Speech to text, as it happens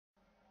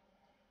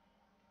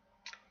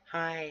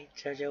Hi,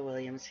 JoJo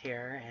Williams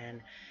here,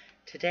 and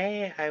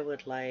today I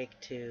would like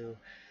to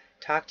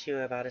talk to you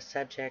about a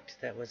subject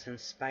that was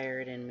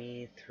inspired in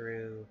me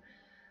through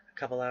a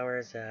couple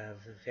hours of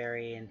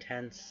very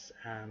intense,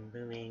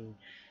 moving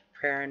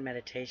prayer and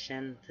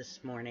meditation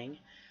this morning.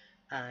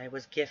 I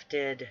was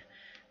gifted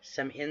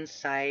some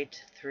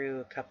insight through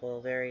a couple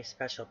very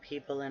special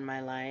people in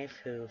my life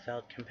who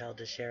felt compelled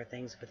to share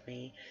things with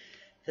me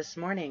this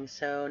morning,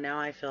 so now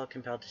I feel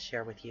compelled to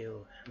share with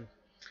you.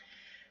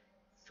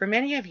 For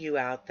many of you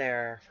out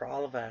there, for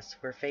all of us,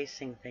 we're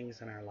facing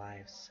things in our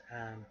lives.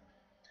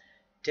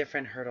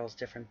 Different hurdles,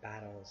 different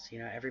battles.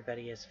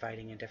 Everybody is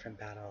fighting a different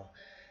battle.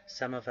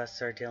 Some of us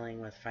are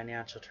dealing with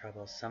financial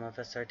troubles. Some of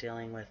us are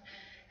dealing with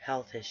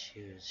health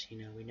issues.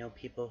 We know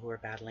people who are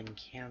battling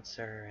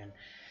cancer and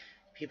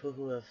people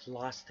who have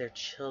lost their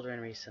children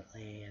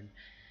recently.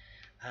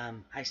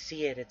 And I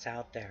see it, it's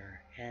out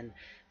there. And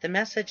the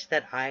message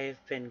that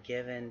I've been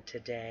given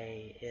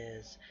today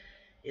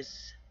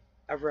is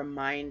a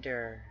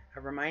reminder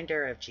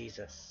of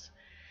Jesus.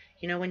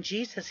 When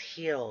Jesus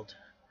healed,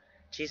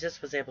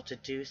 Jesus was able to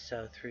do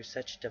so through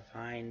such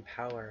divine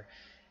power.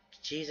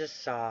 Jesus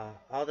saw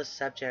all the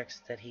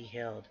subjects that he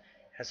healed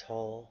as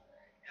whole,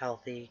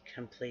 healthy,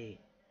 complete.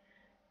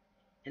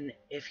 And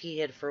if he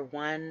had for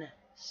 1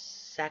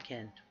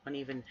 second, one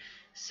even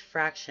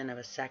fraction of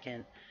a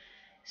second,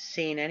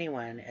 seen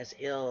anyone as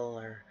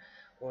ill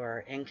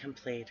or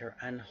incomplete or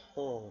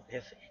unwhole,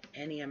 if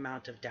any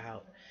amount of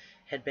doubt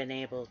had been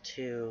able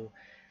to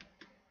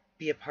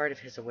be a part of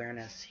his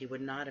awareness, he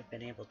would not have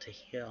been able to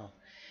heal.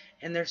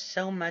 And there's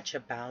so much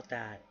about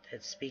that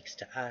that speaks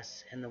to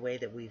us in the way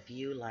that we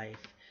view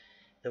life,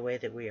 the way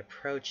that we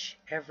approach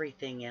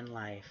everything in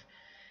life.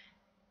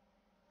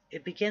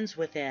 It begins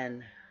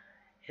within,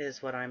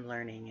 is what I'm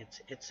learning.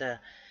 It's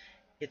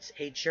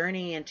a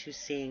journey into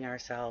seeing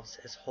ourselves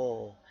as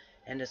whole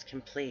and as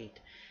complete.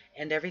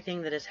 And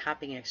everything that is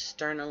happening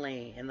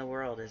externally in the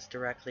world is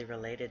directly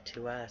related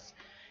to us.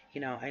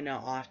 I know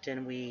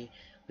often we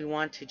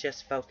want to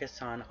just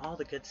focus on all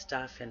the good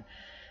stuff, and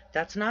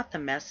that's not the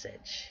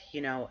message.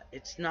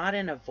 It's not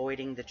in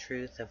avoiding the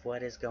truth of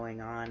what is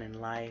going on in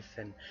life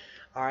and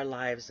our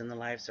lives and the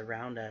lives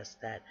around us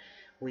that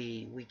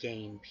we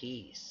gain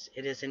peace.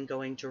 It is in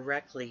going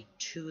directly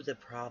to the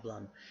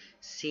problem,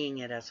 seeing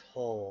it as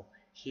whole,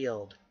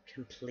 healed,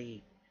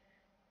 complete,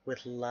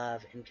 with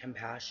love and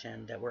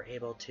compassion, that we're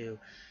able to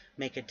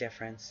make a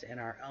difference in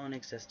our own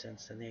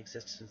existence and the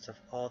existence of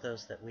all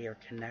those that we are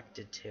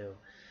connected to.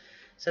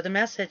 So the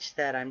message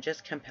that I'm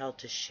just compelled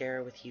to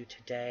share with you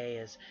today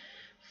is,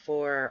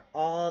 for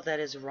all that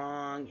is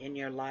wrong in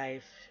your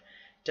life,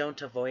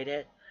 don't avoid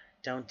it,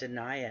 don't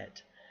deny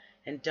it,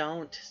 and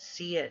don't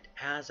see it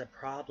as a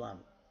problem.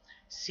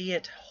 See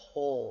it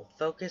whole.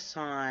 Focus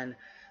on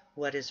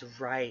what is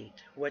right,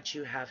 what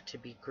you have to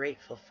be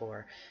grateful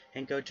for,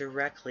 and go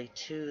directly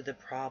to the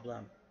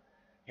problem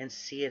and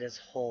see it as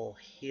whole,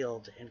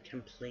 healed, and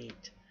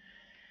complete.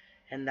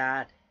 And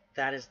that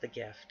is the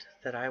gift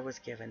that I was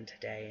given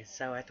today.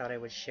 So I thought I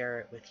would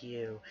share it with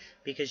you,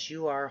 because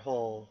you are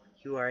whole,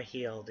 you are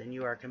healed, and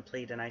you are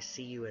complete, and I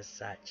see you as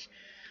such.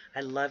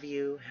 I love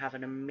you. Have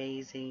an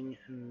amazing,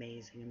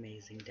 amazing,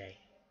 amazing day.